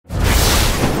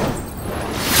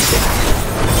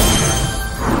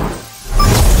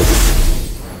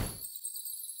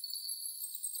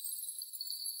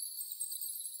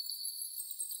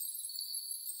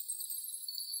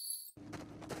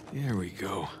Here we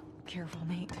go. Careful,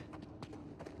 Nate.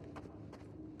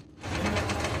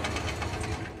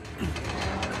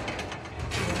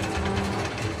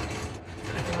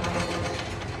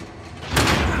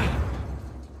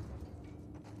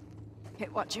 Hey,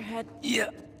 watch your head.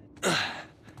 Yeah.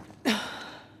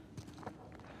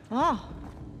 Oh.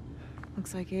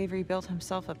 Looks like Avery built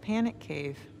himself a panic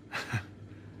cave.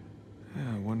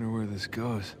 Yeah, I wonder where this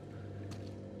goes.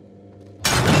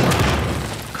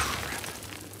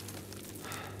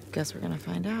 Guess we're gonna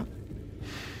find out.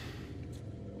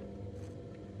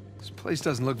 This place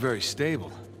doesn't look very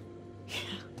stable. Yeah.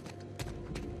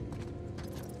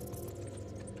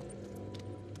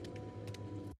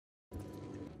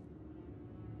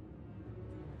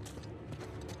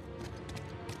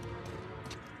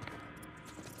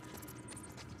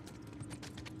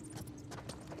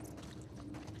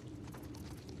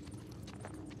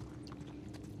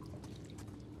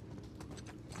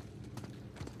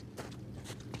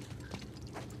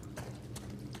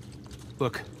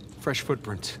 Look, fresh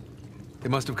footprints. They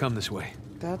must have come this way.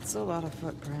 That's a lot of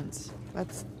footprints.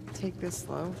 Let's take this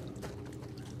slow.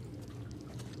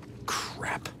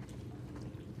 Crap.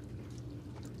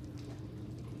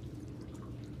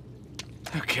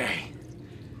 Okay.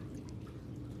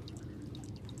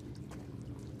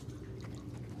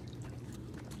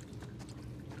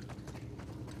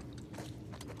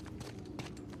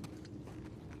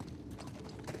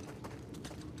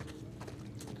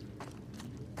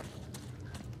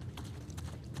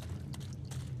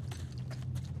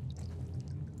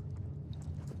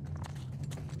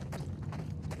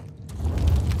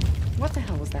 What the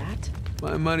hell was that?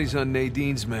 My money's on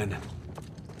Nadine's men.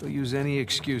 They'll use any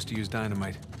excuse to use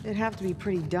dynamite. It'd have to be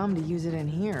pretty dumb to use it in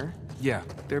here. Yeah,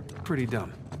 they're pretty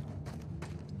dumb.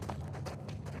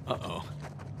 Uh-oh.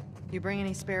 You bring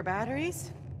any spare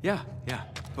batteries? Yeah,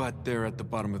 but they're at the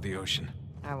bottom of the ocean.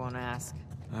 I won't ask.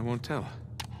 I won't tell.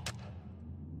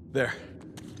 There.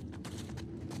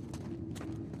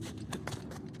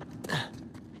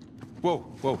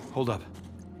 Whoa, hold up.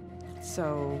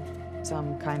 So,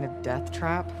 some kind of death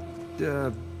trap?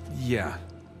 Yeah.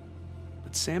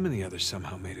 But Sam and the others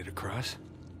somehow made it across.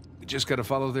 We just gotta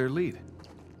follow their lead.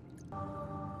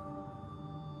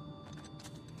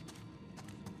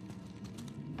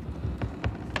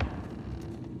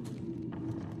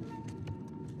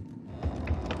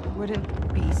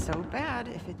 Wouldn't be so bad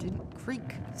if it didn't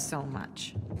creak so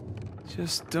much.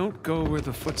 Just don't go where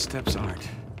the footsteps aren't.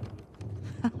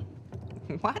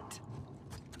 What?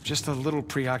 Just a little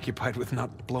preoccupied with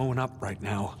not blowing up right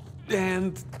now.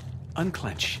 And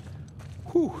unclench.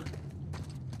 Whew.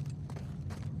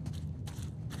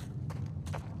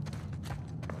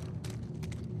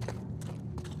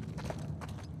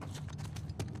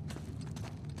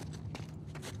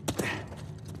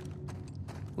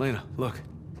 Lena, look.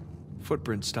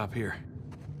 Footprints stop here.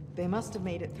 They must have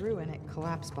made it through and it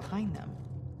collapsed behind them.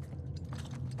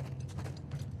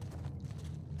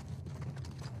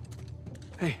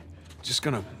 Hey, just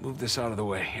gonna move this out of the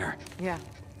way here. Yeah.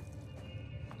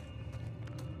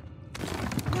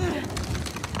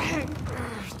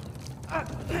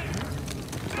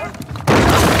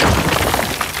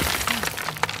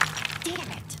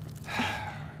 Damn it.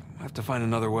 I have to find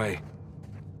another way.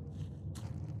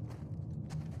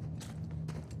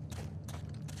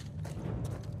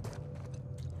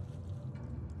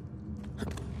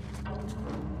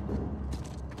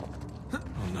 Oh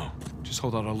no, just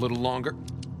hold out a little longer.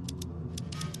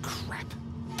 Crap.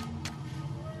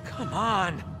 Come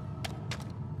on.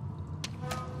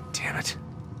 Damn it.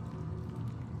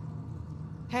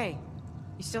 Hey,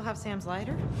 you still have Sam's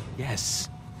lighter? Yes,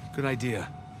 good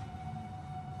idea.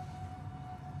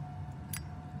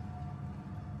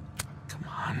 Come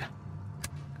on.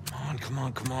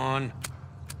 Come on.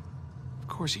 Of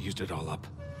course he used it all up.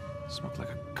 Smoked like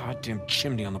a goddamn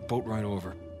chimney on the boat right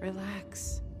over.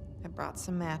 Relax. I brought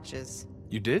some matches.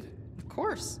 You did? Of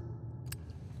course.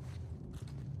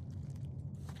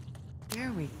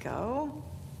 There we go.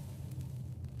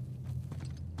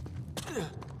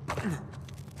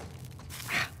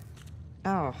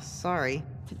 Oh, sorry.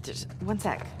 Just one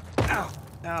sec. Ow,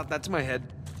 that's my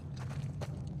head.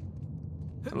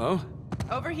 Hello?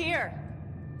 Over here.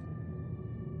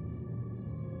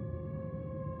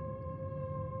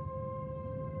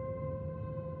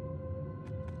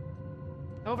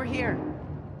 Over here.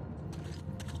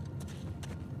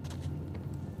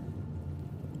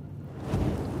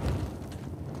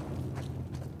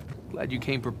 Glad you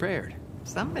came prepared.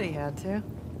 Somebody had to.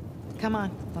 Come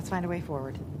on, let's find a way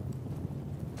forward.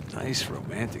 Nice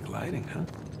romantic lighting, huh?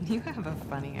 You have a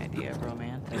funny idea of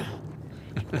romantic.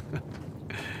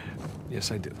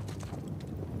 Yes, I do.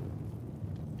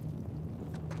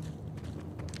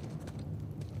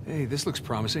 Hey, this looks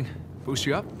promising. Boost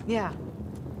you up? Yeah.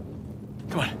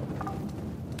 Come on.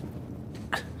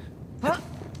 Huh?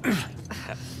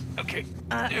 Okay,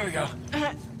 there we go.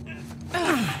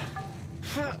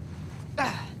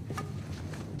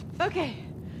 Okay.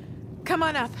 Come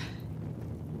on up.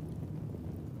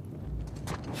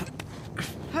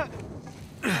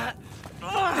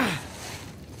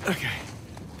 Okay,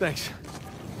 thanks.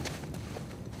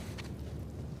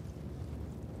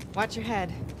 Watch your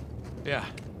head. Yeah.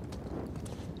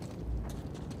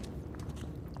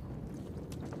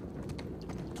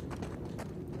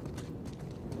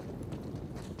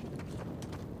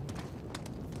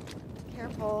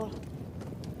 Careful.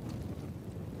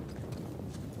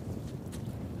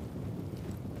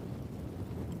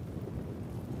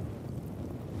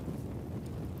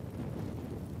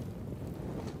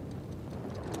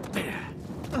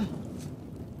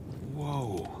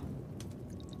 Whoa.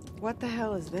 What the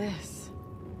hell is this?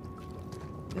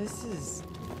 This is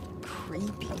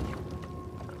creepy.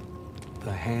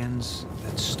 The hands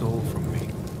that stole from me.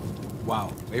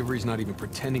 Wow, Avery's not even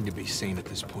pretending to be sane at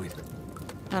this point.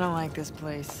 I don't like this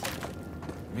place.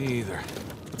 Me either.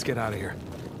 Let's get out of here.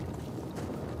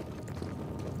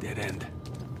 Dead end.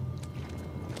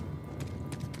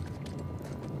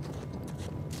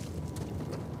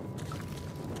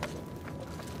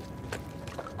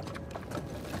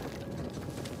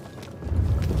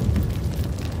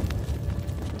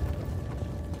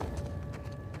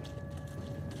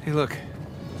 Hey, look.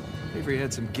 Avery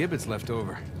had some gibbets left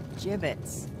over.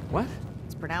 Gibbets. What?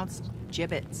 It's pronounced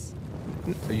gibbets.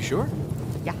 Are you sure?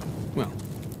 Yeah. Well,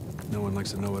 no one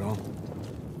likes to know it all.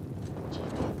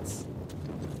 Gibbets.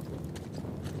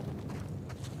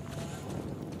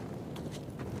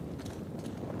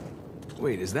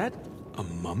 Wait, is that a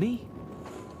mummy?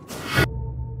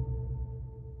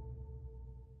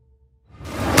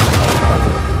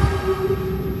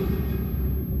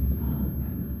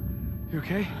 You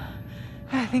okay?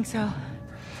 I think so.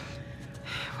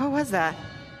 What was that?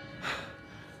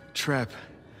 Trap.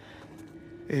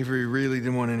 Avery really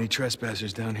didn't want any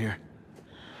trespassers down here.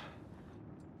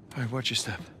 All right, watch your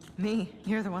step. Me.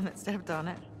 You're the one that stepped on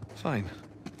it. Fine.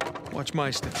 Watch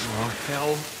my step. Oh,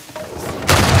 hell.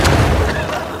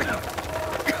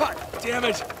 God damn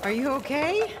it! Are you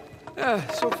okay?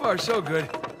 So far, so good.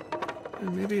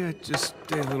 Maybe I just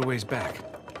stay a little ways back.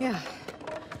 Yeah.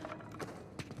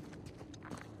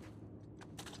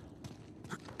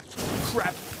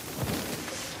 Crap!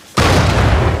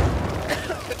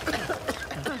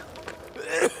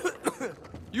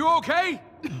 You okay?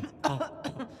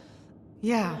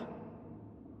 Yeah.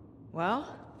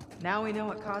 Well, now we know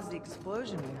what caused the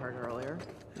explosion we heard earlier.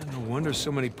 No wonder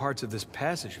so many parts of this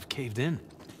passage have caved in.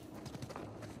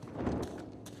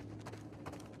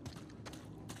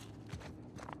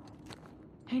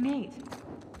 Hey, Nate.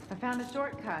 I found a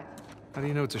shortcut. How do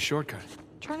you know it's a shortcut?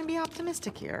 Trying to be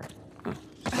optimistic here.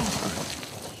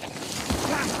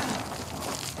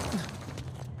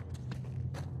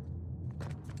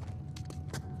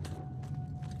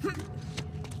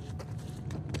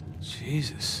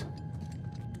 Jesus.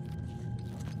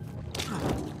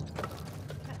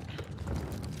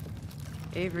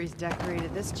 Avery's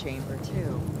decorated this chamber,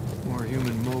 too. More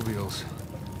human mobiles.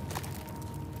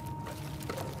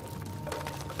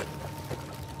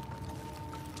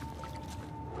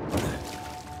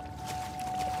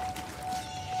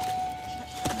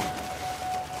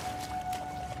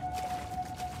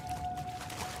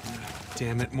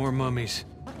 Damn it, more mummies.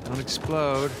 Don't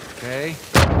explode, okay?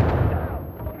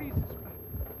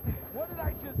 What did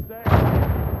I just say?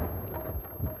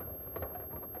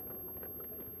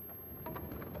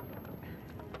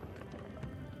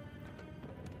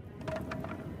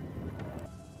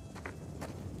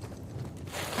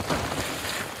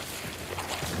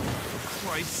 For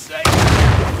Christ's sake!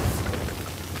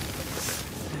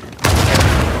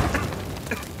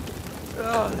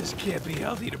 Oh, this can't be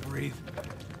healthy to breathe.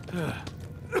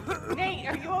 Nate,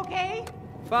 are you okay?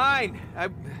 Fine.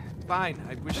 Fine.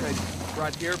 I wish I'd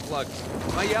brought earplugs.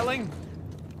 Am I yelling?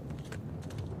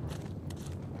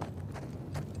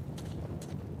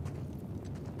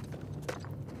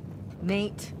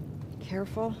 Nate,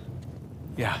 careful.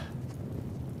 Yeah.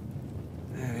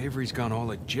 Avery's gone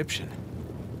all Egyptian.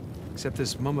 Except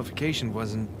this mummification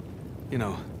wasn't, you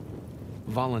know,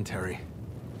 voluntary.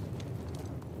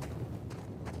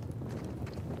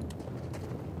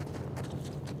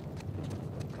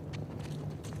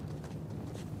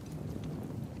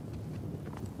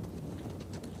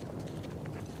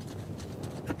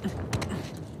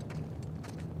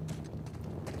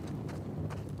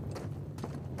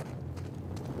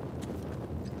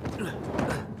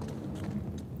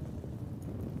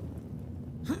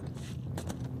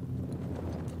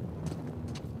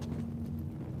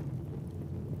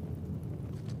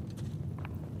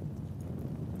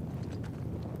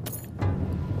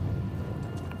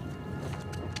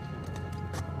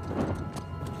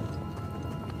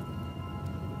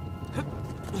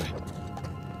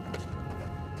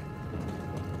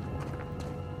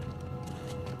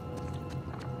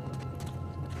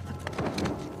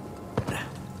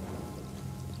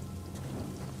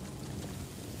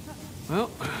 Well,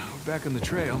 we're back on the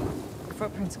trail.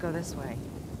 Footprints go this way.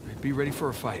 Be ready for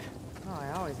a fight. Oh,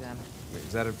 I always am. Wait,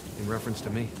 is that in reference to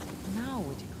me? No,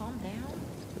 would you calm down?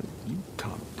 You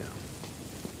calm down.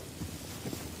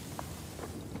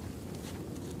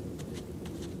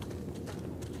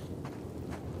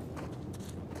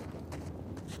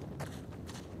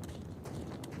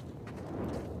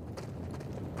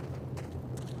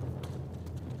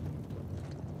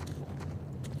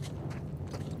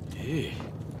 Hey,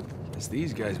 guess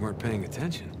these guys weren't paying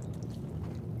attention.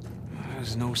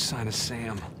 There's no sign of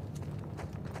Sam.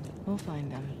 We'll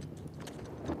find him.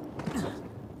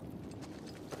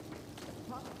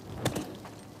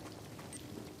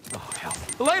 Oh, hell.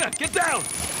 Elena, get down!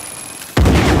 You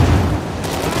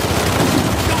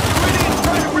idiots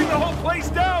trying to bring the whole place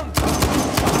down!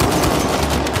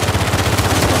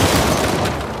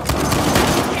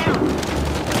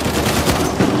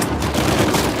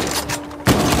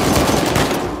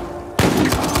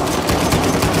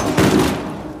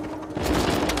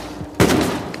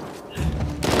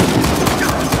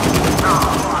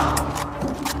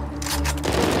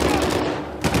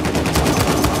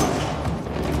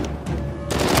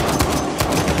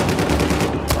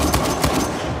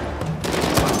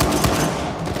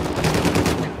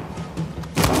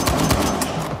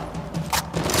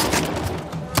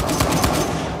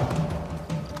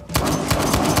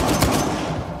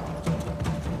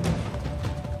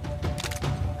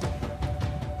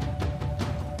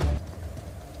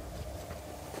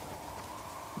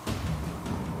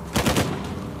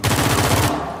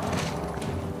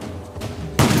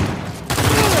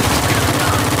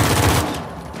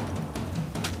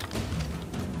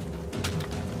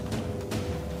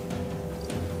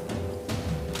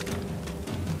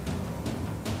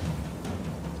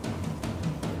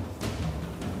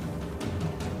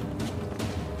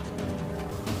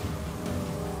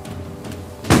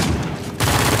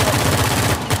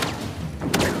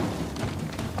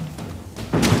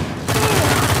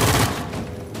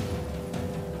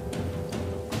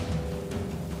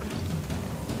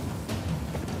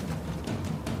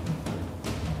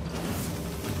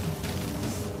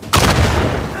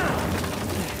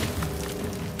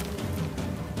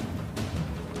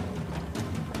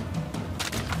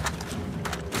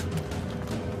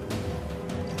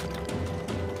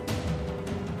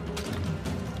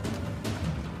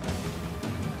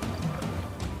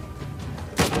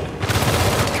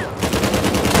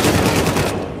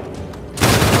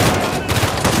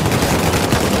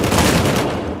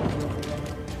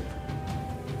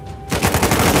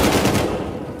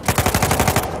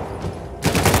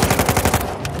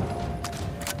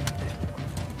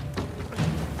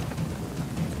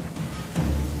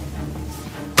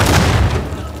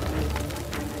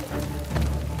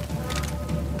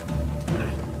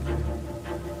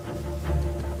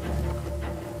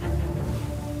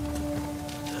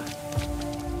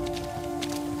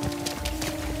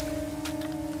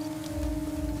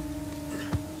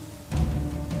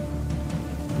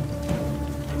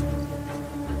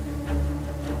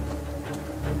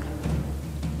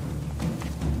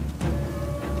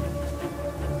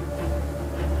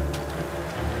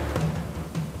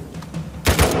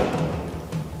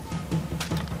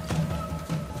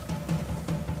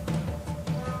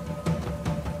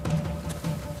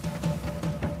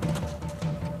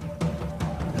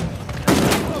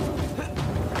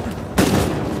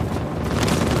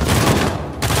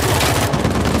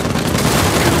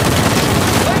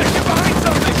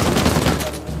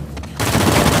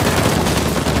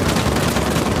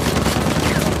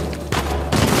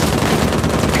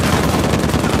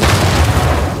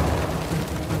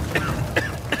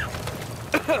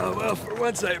 Well, for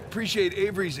once, I appreciate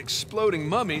Avery's exploding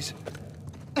mummies.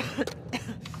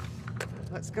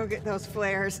 Let's go get those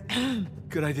flares.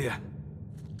 Good idea.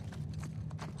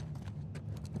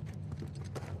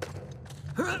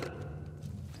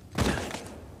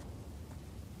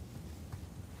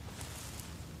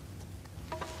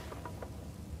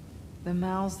 The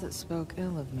mouths that spoke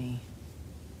ill of me.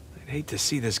 I'd hate to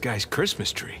see this guy's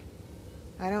Christmas tree.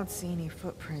 I don't see any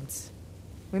footprints.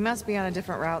 We must be on a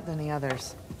different route than the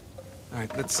others. All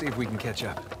right, let's see if we can catch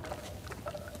up.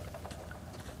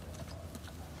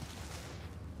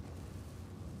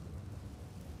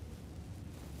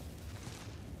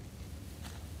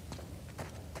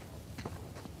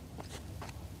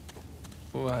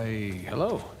 Why,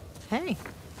 hello. Hey.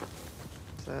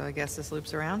 So I guess this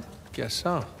loops around? Guess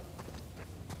so.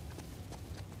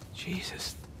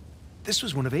 Jesus, this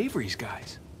was one of Avery's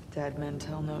guys. Dead men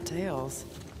tell no tales.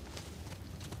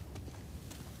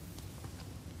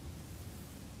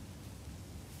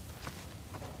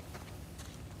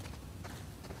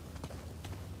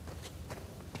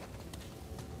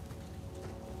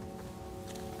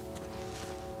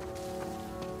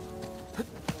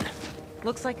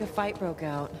 Looks like a fight broke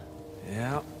out.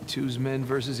 Yeah, two's men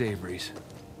versus Avery's.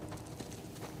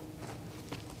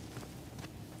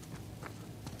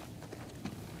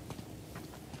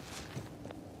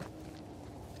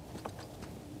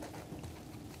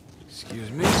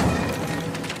 Excuse me.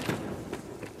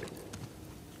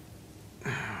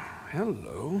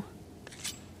 Hello.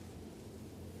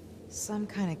 Some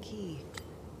kind of key.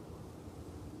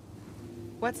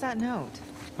 What's that note?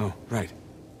 Oh, right.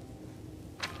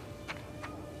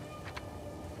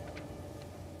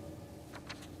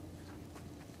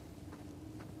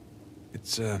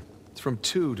 It's from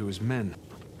two to his men.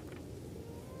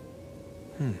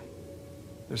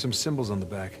 There's some symbols on the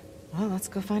back. Well, let's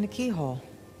go find a keyhole.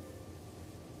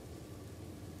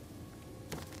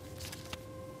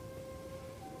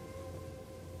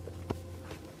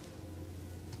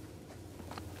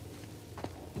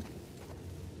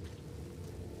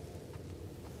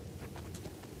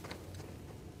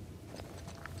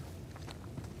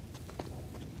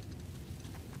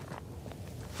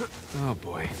 Oh,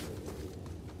 boy.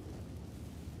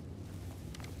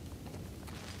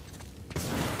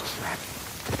 Crap.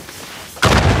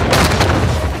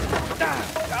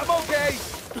 I'm okay.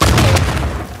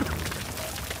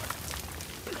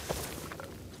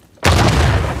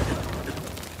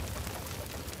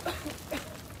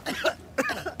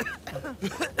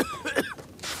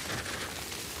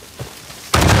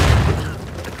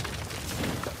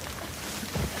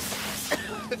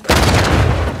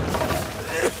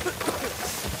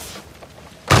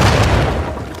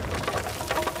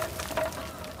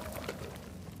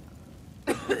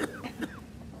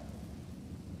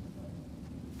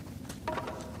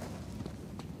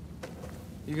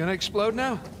 You gonna explode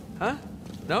now? Huh?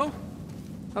 No?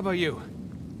 How about you?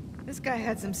 This guy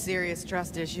had some serious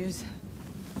trust issues.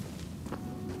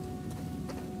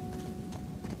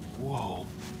 Whoa.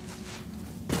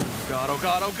 God, oh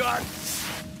God, oh God!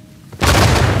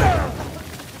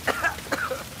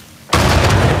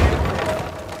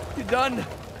 You done?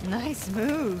 Nice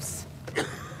moves.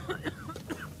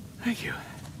 Thank you.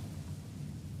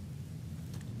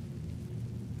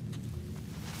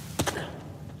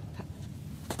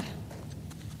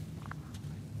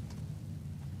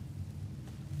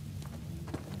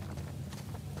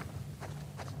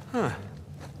 Huh.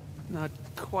 Not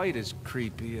quite as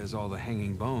creepy as all the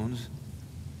hanging bones.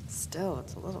 Still,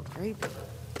 it's a little creepy.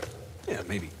 Yeah,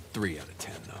 maybe 3 out of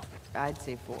 10, though. I'd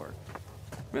say 4.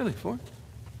 Really, 4?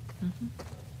 Mm-hmm.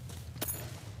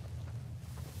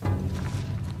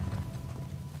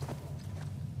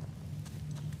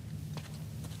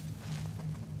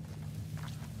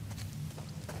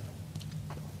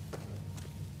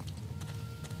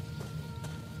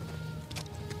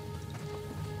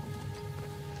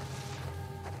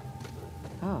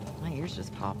 Oh, my ears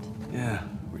just popped. Yeah,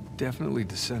 we're definitely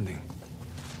descending.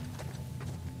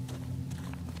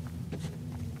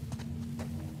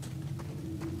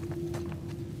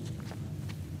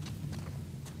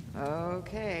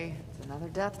 Okay, it's another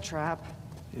death trap.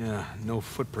 Yeah, no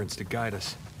footprints to guide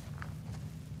us.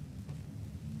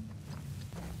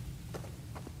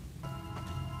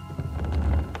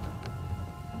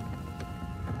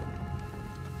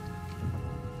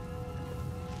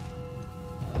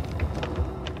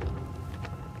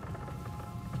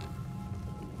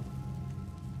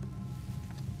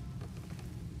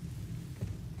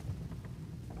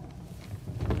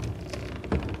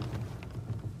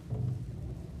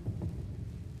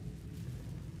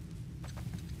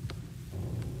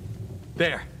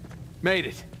 There. Made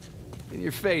it. In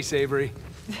your face, Avery.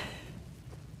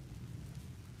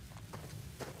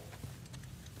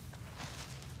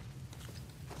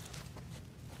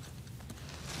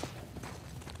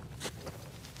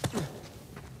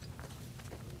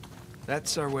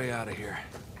 That's our way out of here.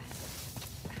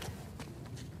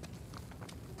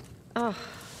 Oh,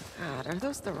 God, are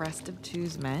those the rest of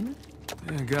Two's men?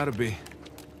 Yeah, gotta be.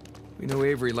 We know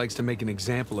Avery likes to make an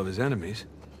example of his enemies.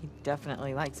 He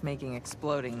definitely likes making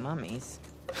exploding mummies.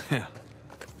 Yeah.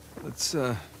 Let's,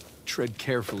 tread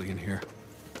carefully in here.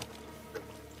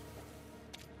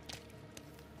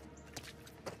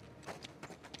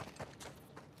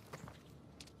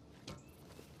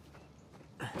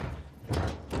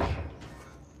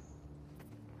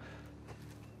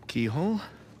 Keyhole?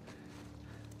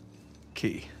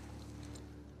 Key.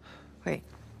 Wait,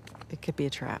 it could be a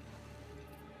trap.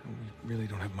 We really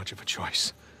don't have much of a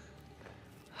choice.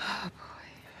 Oh, boy.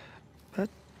 But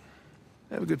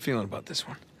I have a good feeling about this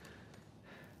one.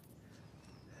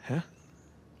 Huh?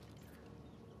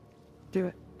 Do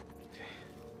it.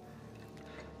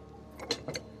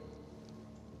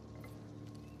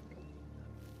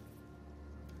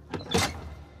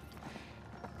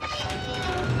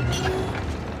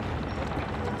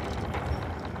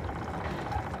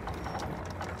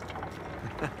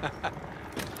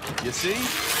 You see?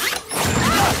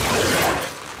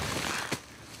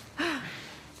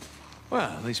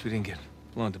 Well, at least we didn't get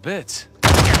blown to bits.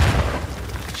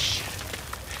 Shit.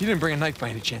 You didn't bring a knife by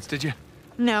any chance, did you?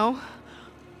 No.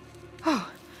 Oh,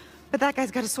 but that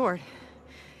guy's got a sword.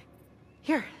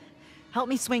 Here, help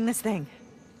me swing this thing.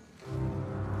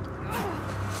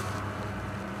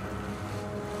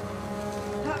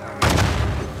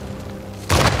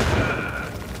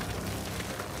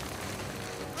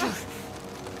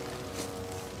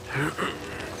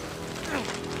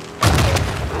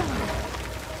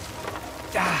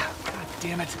 Ah, God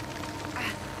damn it.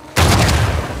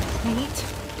 Nate?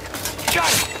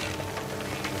 Got it!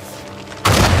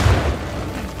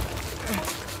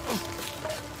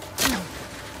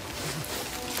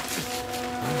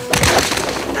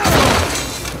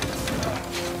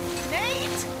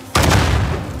 Nate!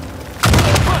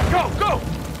 Come on, go, go!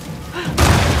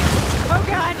 Oh,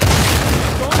 God!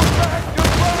 Don't look back!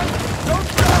 Just run! Don't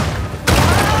stop!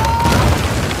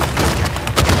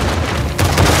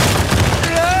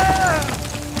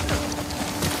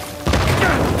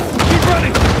 Keep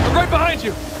running! I'm right behind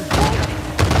you!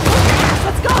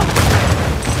 Let's go!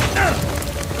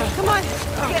 Come on,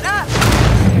 get up!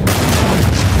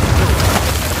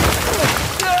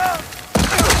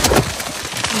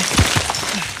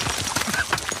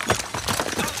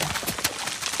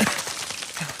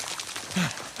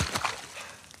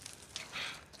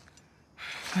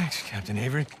 Thanks, Captain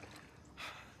Avery.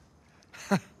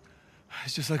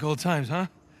 It's just like old times, huh?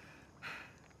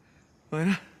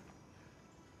 Lena?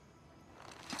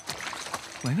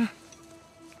 Lena?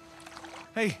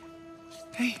 Hey.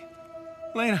 Hey.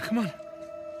 Lena, come on.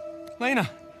 Lena.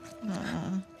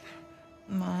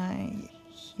 My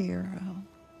hero.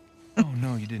 Oh,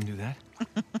 no, you didn't do that.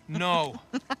 No.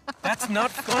 That's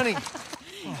not funny.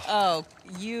 Oh,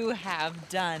 you have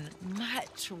done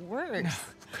much worse.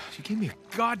 Gosh, you gave me a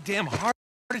goddamn heart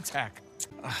attack.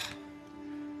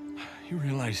 You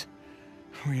realize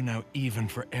we're now even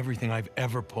for everything I've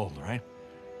ever pulled, right?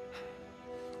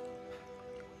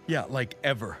 Yeah, like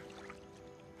ever.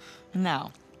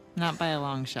 No, not by a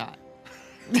long shot.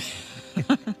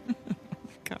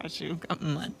 Gosh, you've got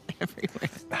mud everywhere.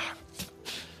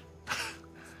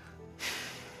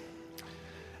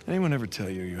 Anyone ever tell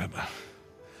you you have a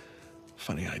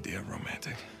funny idea of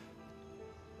romantic?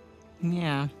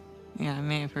 Yeah, I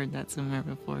may have heard that somewhere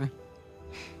before.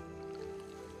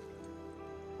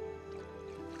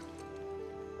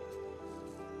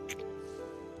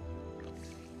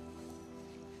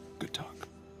 Good talk.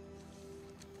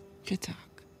 Good talk.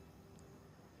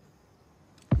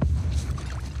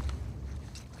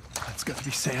 That's gotta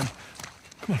be Sam.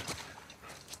 Come on.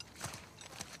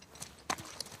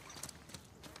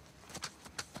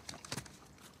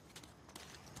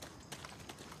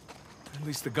 At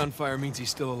least the gunfire means he's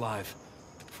still alive.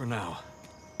 For now.